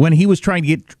when he was trying to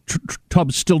get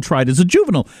Tubbs still tried as a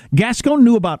juvenile. Gascon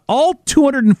knew about all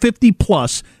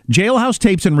 250-plus jailhouse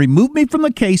tapes and removed me from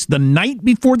the case the night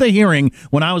before the hearing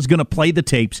when I was going to play the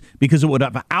tapes because it would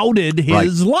have outed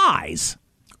his lies.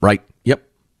 Right. Yep.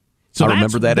 So I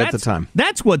remember that at the time.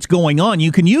 That's what's going on.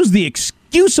 You can use the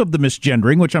excuse of the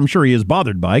misgendering, which I'm sure he is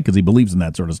bothered by because he believes in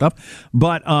that sort of stuff.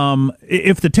 But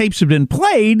if the tapes have been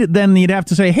played, then you'd have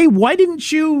to say, hey, why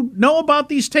didn't you know about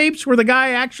these tapes where the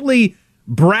guy actually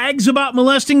brags about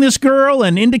molesting this girl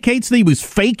and indicates that he was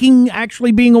faking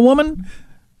actually being a woman?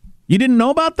 You didn't know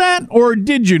about that? Or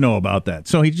did you know about that?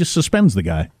 So he just suspends the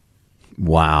guy.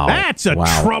 Wow. That's a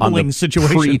troubling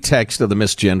situation. Pretext of the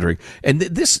misgendering. And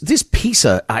this piece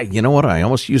of, you know what? I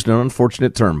almost used an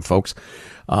unfortunate term, folks.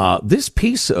 This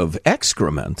piece of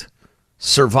excrement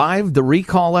survived the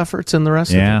recall efforts and the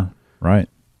rest of it. Yeah, right.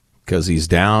 Because he's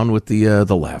down with the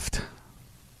left.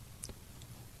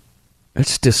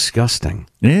 It's disgusting.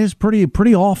 It is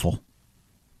pretty awful.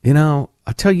 You know,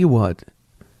 I'll tell you what.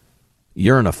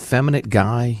 You're an effeminate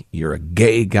guy, you're a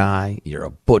gay guy, you're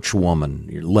a butch woman,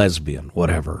 you're lesbian,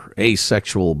 whatever,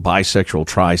 asexual, bisexual,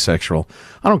 trisexual.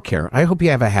 I don't care. I hope you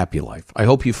have a happy life. I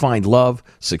hope you find love,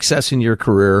 success in your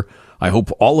career. I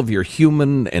hope all of your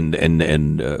human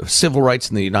and civil rights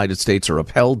in the United States are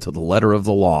upheld to the letter of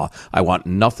the law. I want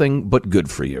nothing but good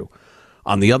for you.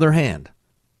 On the other hand,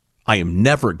 I am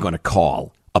never going to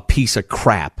call a piece of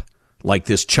crap like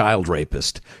this child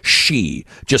rapist she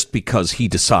just because he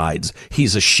decides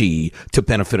he's a she to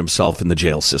benefit himself in the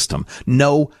jail system.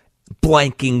 No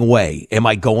blanking way am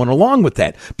I going along with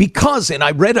that. Because, and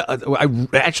I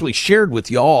actually shared with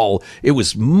y'all, it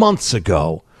was months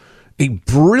ago, a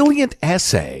brilliant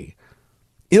essay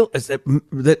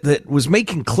that was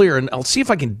making clear, and I'll see if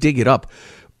I can dig it up,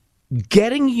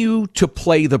 getting you to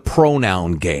play the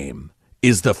pronoun game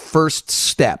is the first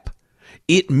step.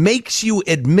 It makes you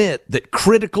admit that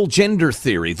critical gender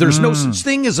theory, there's no such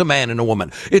thing as a man and a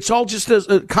woman. It's all just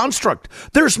a construct.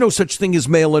 There's no such thing as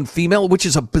male and female, which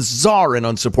is a bizarre and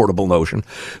unsupportable notion.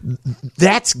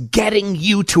 That's getting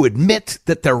you to admit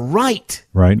that they're right.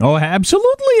 Right. Oh,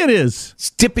 absolutely it is.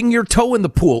 It's dipping your toe in the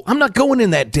pool. I'm not going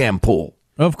in that damn pool.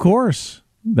 Of course.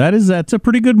 That's a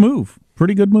pretty good move.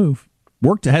 Pretty good move.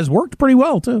 Has worked pretty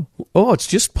well, too. Oh, it's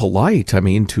just polite. I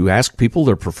mean, to ask people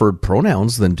their preferred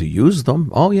pronouns than to use them.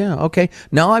 Oh, yeah, okay.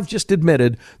 Now I've just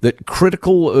admitted that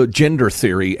critical gender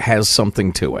theory has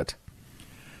something to it.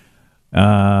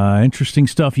 Interesting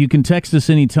stuff. You can text us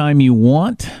anytime you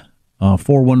want.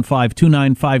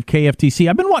 415-295-KFTC.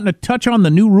 I've been wanting to touch on the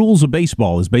new rules of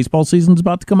baseball. As baseball season's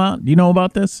about to come out. Do you know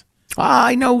about this?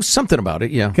 I know something about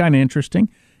it, yeah. Kind of interesting.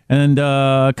 And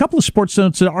a couple of sports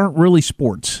notes that aren't really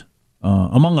sports.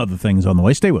 Among other things on the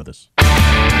way. Stay with us.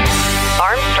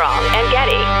 Armstrong and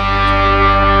Getty.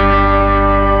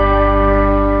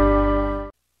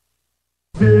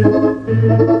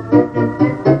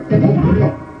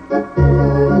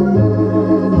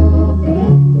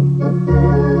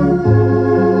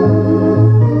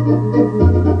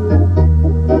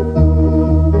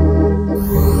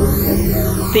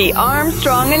 The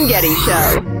Armstrong and Getty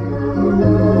Show.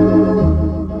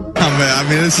 Oh, man, I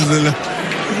mean, this is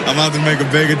I'm about to make a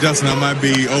big adjustment. I might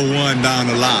be 0-1 down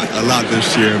a lot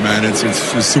this year, man. It's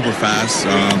super fast.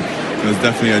 There's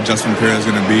definitely an adjustment period it's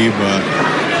going to be, but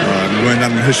going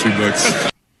down in the history books.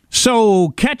 So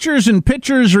catchers and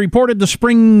pitchers reported to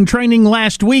spring training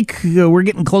last week. We're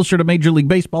getting closer to Major League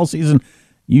Baseball season,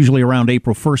 usually around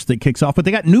April 1st that kicks off. But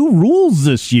they got new rules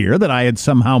this year that I had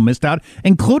somehow missed out,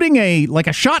 including a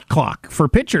shot clock for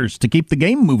pitchers to keep the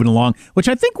game moving along, which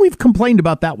I think we've complained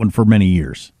about that one for many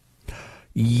years.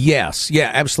 Yes, yeah,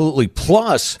 absolutely.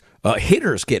 Plus,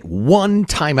 Hitters get 1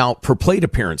 timeout per plate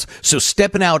appearance. So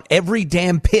stepping out every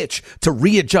damn pitch to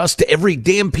readjust to every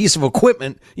damn piece of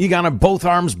equipment, you got on both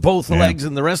arms, both legs,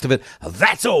 and the rest of it.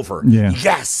 That's over. Yeah.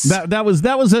 Yes. That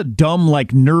was a dumb,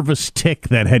 like, nervous tick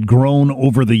that had grown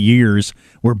over the years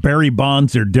where Barry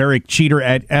Bonds or Derek Jeter,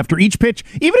 after each pitch,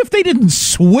 even if they didn't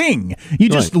swing, you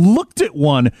just looked at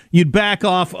one, you'd back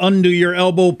off under your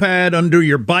elbow pad, under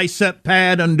your bicep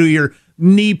pad, under your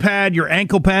knee pad, your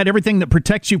ankle pad, everything that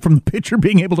protects you from the pitcher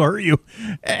being able to hurt you.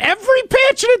 Every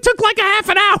pitch, and it took like a half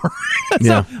an hour.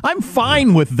 So I'm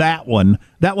fine with that one.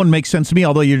 That one makes sense to me,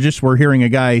 although we're hearing a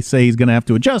guy say he's going to have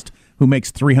to adjust who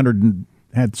makes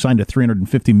had signed a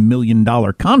 $350 million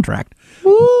contract.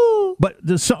 Woo! But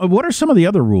what are some of the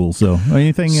other rules, though?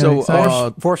 Anything?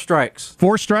 Four strikes.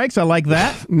 4 strikes? I like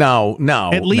that. No.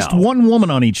 At least one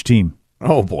woman on each team.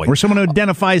 Oh, boy. Or someone who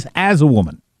identifies as a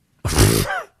woman.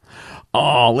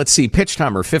 Oh, let's see. Pitch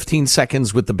timer, 15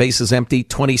 seconds with the bases empty,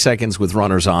 20 seconds with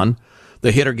runners on.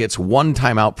 The hitter gets 1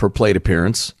 timeout per plate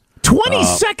appearance. 20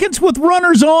 seconds with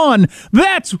runners on.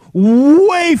 That's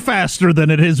way faster than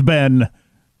it has been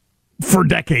for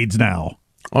decades now.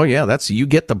 Oh, yeah. You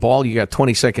get the ball, you got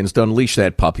 20 seconds to unleash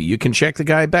that puppy. You can check the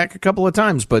guy back a couple of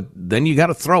times, but then you got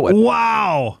to throw it.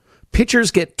 Wow.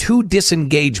 Pitchers get 2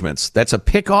 disengagements. That's a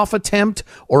pickoff attempt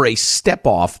or a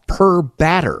step-off per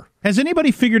batter. Has anybody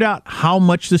figured out how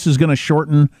much this is going to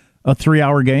shorten a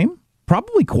 3-hour game?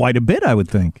 Probably quite a bit, I would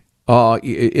think.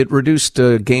 It reduced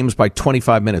games by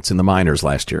 25 minutes in the minors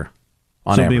last year.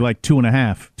 So it'd be like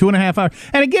 2.5 hours.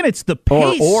 And again, it's the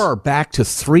pace. Or back to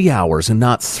 3 hours and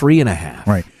not 3.5.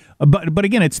 Right. But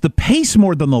again, it's the pace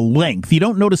more than the length. You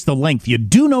don't notice the length. You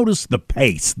do notice the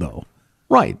pace, though.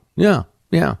 Right. Yeah.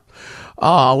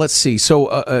 Let's see. So,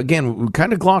 again, we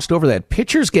kind of glossed over that.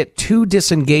 Pitchers get 2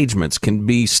 disengagements, can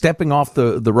be stepping off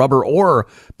the rubber or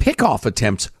pickoff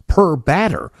attempts per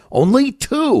batter. Only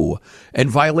 2. And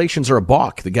violations are a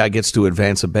balk. The guy gets to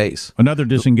advance a base. Another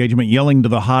disengagement, yelling to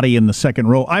the hottie in the second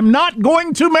row, "I'm not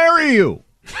going to marry you."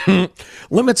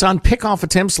 Limits on pickoff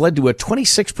attempts led to a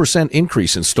 26%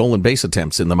 increase in stolen base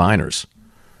attempts in the minors.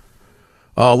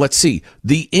 Let's see.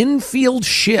 The infield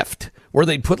shift, where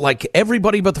they'd put like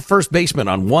everybody but the first baseman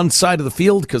on one side of the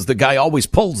field because the guy always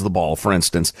pulls the ball, for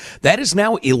instance. That is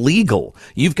now illegal.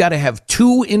 You've got to have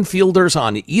 2 infielders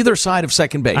on either side of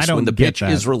second base when the pitch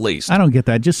is released. I don't get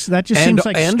that. That just seems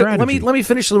like strategy. Let me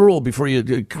finish the rule before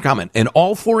you comment. And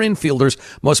all 4 infielders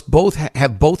must both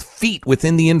have both feet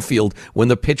within the infield when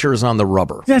the pitcher is on the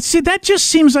rubber. That just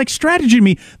seems like strategy to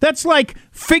me. That's like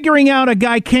figuring out a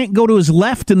guy can't go to his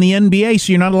left in the NBA,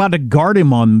 so you're not allowed to guard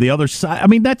him on the other side. I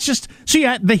mean, that's just... So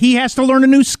he has to learn a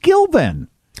new skill then.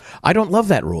 I don't love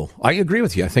that rule. I agree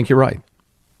with you. I think you're right.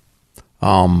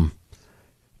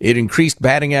 It increased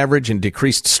batting average and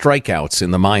decreased strikeouts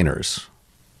in the minors.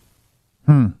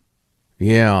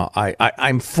 Yeah,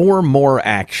 I'm for more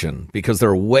action because there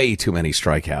are way too many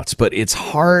strikeouts. But it's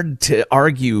hard to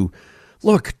argue.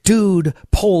 Look, dude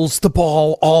pulls the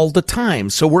ball all the time,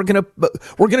 so we're gonna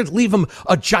leave him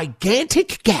a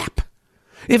gigantic gap.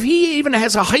 If he even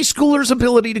has a high schooler's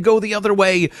ability to go the other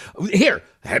way, here,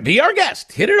 be our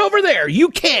guest. Hit it over there. You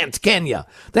can't, can you?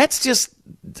 That's just,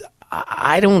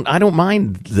 I don't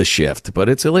mind the shift, but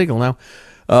it's illegal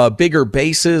now. Bigger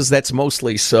bases, that's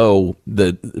mostly so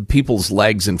the people's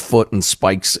legs and foot and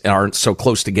spikes aren't so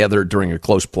close together during a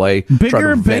close play.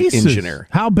 Bigger bases. Engineer.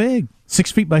 How big?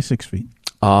 6 feet by 6 feet.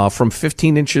 From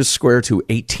 15 inches square to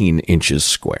 18 inches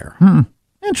square.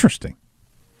 Interesting.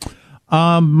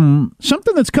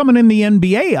 Something that's coming in the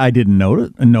NBA I didn't know.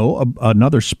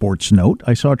 Another sports note.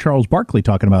 I saw Charles Barkley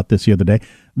talking about this the other day.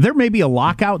 There may be a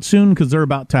lockout soon because they're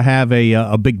about to have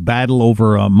a big battle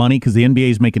over money because the NBA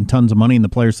is making tons of money and the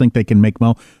players think they can make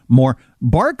more.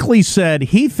 Barkley said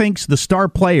he thinks the star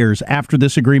players after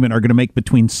this agreement are going to make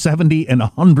between $70 and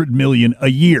 $100 million a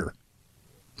year.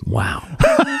 Wow.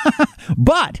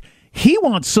 But he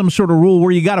wants some sort of rule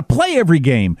where you got to play every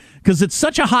game because it's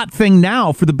such a hot thing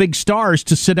now for the big stars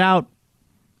to sit out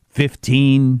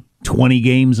 15, 20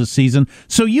 games a season.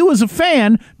 So you as a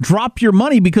fan drop your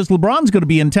money because LeBron's going to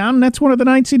be in town and that's one of the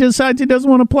nights he decides he doesn't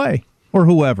want to play or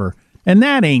whoever. And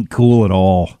that ain't cool at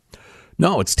all.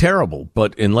 No, it's terrible.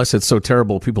 But unless it's so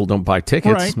terrible people don't buy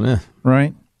tickets.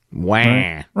 Right.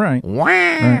 Wah. Right. Wah.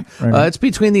 Right. It's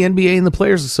between the NBA and the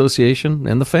Players Association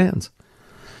and the fans.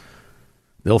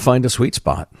 They'll find a sweet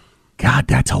spot. God,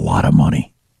 that's a lot of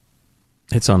money.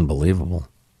 It's unbelievable.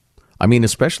 I mean,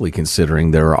 especially considering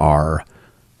there are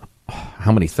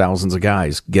how many thousands of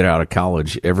guys get out of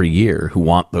college every year who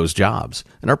want those jobs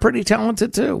and are pretty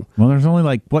talented too. Well, there's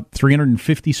only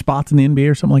 350 spots in the NBA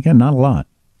or something like that? Not a lot.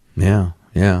 Yeah.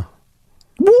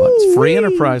 It's free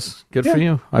enterprise. Good for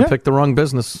you. I picked the wrong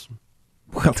business.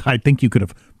 Well, I think you could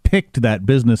have picked that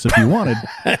business if you wanted.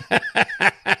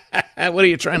 What are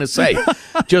you trying to say?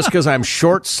 Just because I'm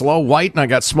short, slow, white, and I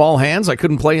got small hands, I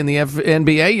couldn't play in the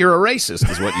NBA? You're a racist,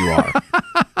 is what you are.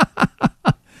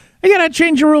 You gotta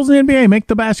change the rules in the NBA. Make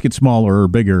the basket smaller or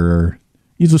bigger, or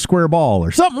use a square ball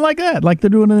or something like that, like they're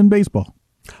doing it in baseball.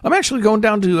 I'm actually going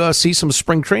down to see some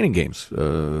spring training games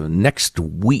next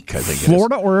week, I think.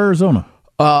 Florida or Arizona?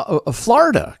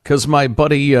 Florida, because my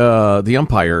buddy, the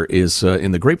umpire, is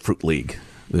in the Grapefruit League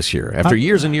this year. After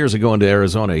years and years of going to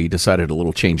Arizona, he decided a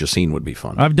little change of scene would be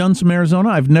fun. I've done some Arizona.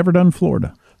 I've never done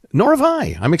Florida. Nor have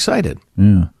I. I'm excited.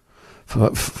 Yeah.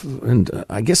 And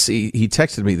I guess he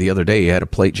texted me the other day. He had a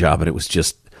plate job, and it was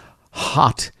just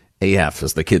hot AF,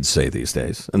 as the kids say these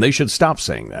days. And they should stop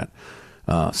saying that.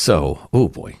 Oh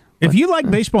boy. If you like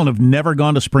baseball and have never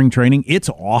gone to spring training, it's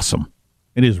awesome.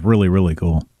 It is really, really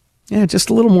cool. Yeah, just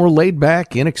a little more laid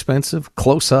back, inexpensive,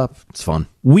 close up. It's fun.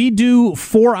 We do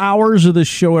 4 hours of this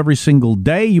show every single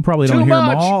day. You probably don't hear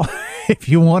them all. If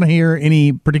you want to hear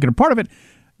any particular part of it,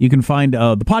 you can find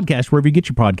the podcast wherever you get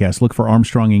your podcasts. Look for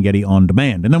Armstrong and Getty On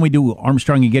Demand. And then we do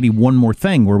Armstrong and Getty One More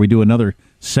Thing, where we do another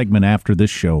segment after this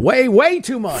show. Way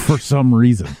too much. For some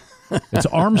reason. It's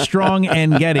Armstrong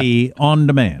and Getty On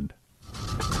Demand.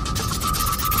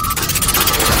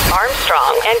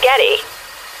 Armstrong and Getty.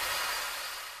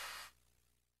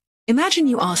 Imagine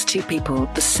you ask two people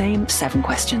the same 7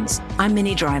 questions. I'm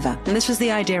Minnie Driver, and this was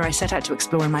the idea I set out to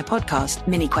explore in my podcast,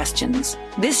 Mini Questions.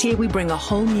 This year, we bring a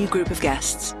whole new group of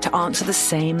guests to answer the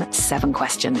same 7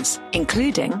 questions,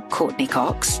 including Courtney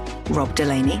Cox, Rob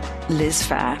Delaney, Liz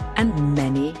Phair, and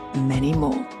many, many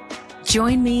more.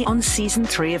 Join me on Season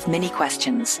 3 of Mini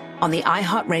Questions on the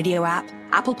iHeartRadio app,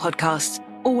 Apple Podcasts,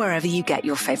 or wherever you get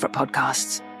your favorite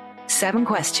podcasts. 7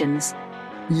 questions,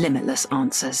 limitless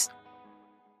answers.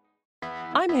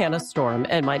 I'm Hannah Storm,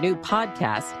 and my new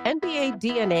podcast, NBA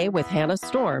DNA with Hannah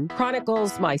Storm,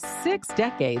 chronicles my 6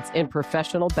 decades in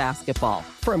professional basketball.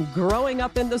 From growing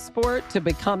up in the sport to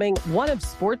becoming one of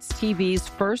sports TV's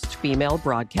first female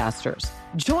broadcasters.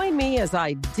 Join me as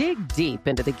I dig deep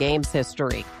into the game's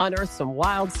history, unearth some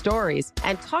wild stories,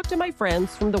 and talk to my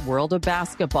friends from the world of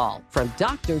basketball, from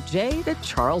Dr. J to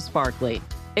Charles Barkley.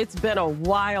 It's been a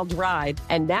wild ride,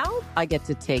 and now I get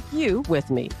to take you with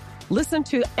me. Listen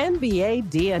to NBA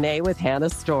DNA with Hannah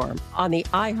Storm on the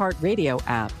iHeartRadio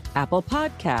app, Apple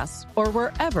Podcasts, or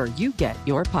wherever you get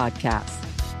your podcasts.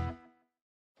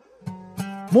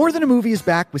 More Than a Movie is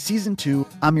back with Season 2.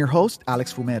 I'm your host,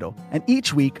 Alex Fumero, and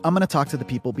each week I'm going to talk to the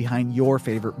people behind your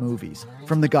favorite movies.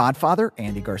 From The Godfather,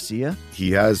 Andy Garcia.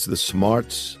 He has the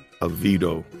smarts of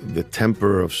Vito, the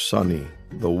temper of Sonny,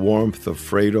 the warmth of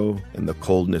Fredo, and the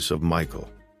coldness of Michael.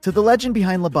 To the legend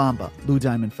behind La Bamba, Lou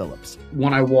Diamond Phillips.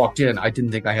 When I walked in, I didn't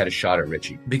think I had a shot at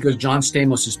Richie because John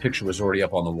Stamos' picture was already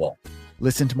up on the wall.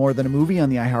 Listen to More Than a Movie on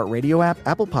the iHeartRadio app,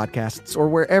 Apple Podcasts, or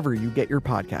wherever you get your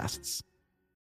podcasts.